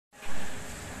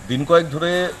দিন কয়েক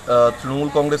ধরে তৃণমূল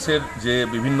কংগ্রেসের যে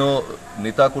বিভিন্ন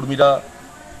নেতাকর্মীরা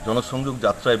জনসংযোগ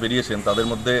যাত্রায় বেরিয়েছেন তাদের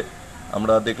মধ্যে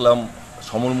আমরা দেখলাম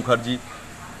সমর মুখার্জি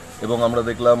এবং আমরা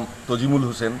দেখলাম তজিমুল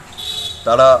হোসেন।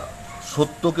 তারা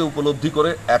সত্যকে উপলব্ধি করে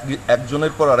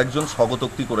একজনের পর আরেকজন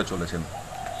স্বগতোক্তি করে চলেছেন।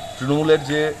 তৃণমূলের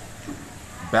যে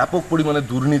ব্যাপক পরিমাণে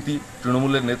দুর্নীতি,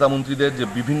 তৃণমূলের নেতামন্ত্রীদের যে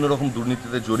বিভিন্ন রকম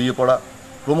দুর্নীতিতে জড়িয়ে পড়া,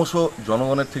 ক্রমশ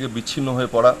জনগণের থেকে বিচ্ছিন্ন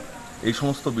হয়ে পড়া, এই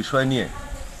সমস্ত বিষয় নিয়ে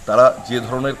তারা যে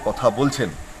ধরনের কথা বলছেন,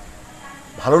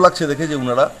 ভালো লাগছে দেখে যে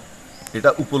ওনারা এটা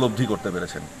উপলব্ধি করতে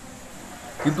পেরেছেন।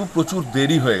 কিন্তু প্রচুর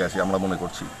দেরি হয়ে গেছে আমরা মনে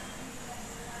করছি।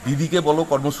 দিদিকে বলো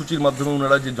কর্মসূচির মাধ্যমে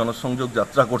ওনারা যে জনসংযোগ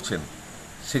যাত্রা করছেন,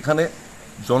 সেখানে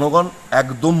জনগণ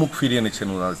একদম মুখ ফিরিয়ে নিচ্ছেন।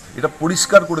 ওনারা এটা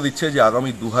পরিষ্কার করে দিচ্ছে যে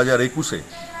আগামী 2021-এ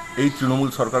এই তৃণমূল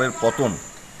সরকারের পতন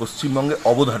পশ্চিমবঙ্গে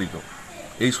অবধারিত।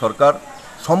 এই সরকার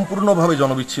সম্পূর্ণভাবে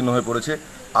জনবিচ্ছিন্ন হয়ে পড়েছে,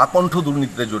 আকণ্ঠ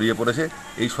দুর্নীতিতে জড়িয়ে পড়েছে।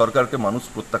 এই সরকারকে মানুষ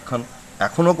প্রত্যাখ্যান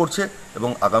এখনও করছে এবং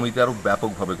আগামীতে আরও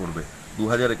ব্যাপকভাবে করবে।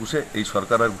 2021-এ এই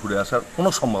সরকার আর ঘুরে আসার কোনো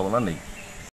সম্ভাবনা নেই।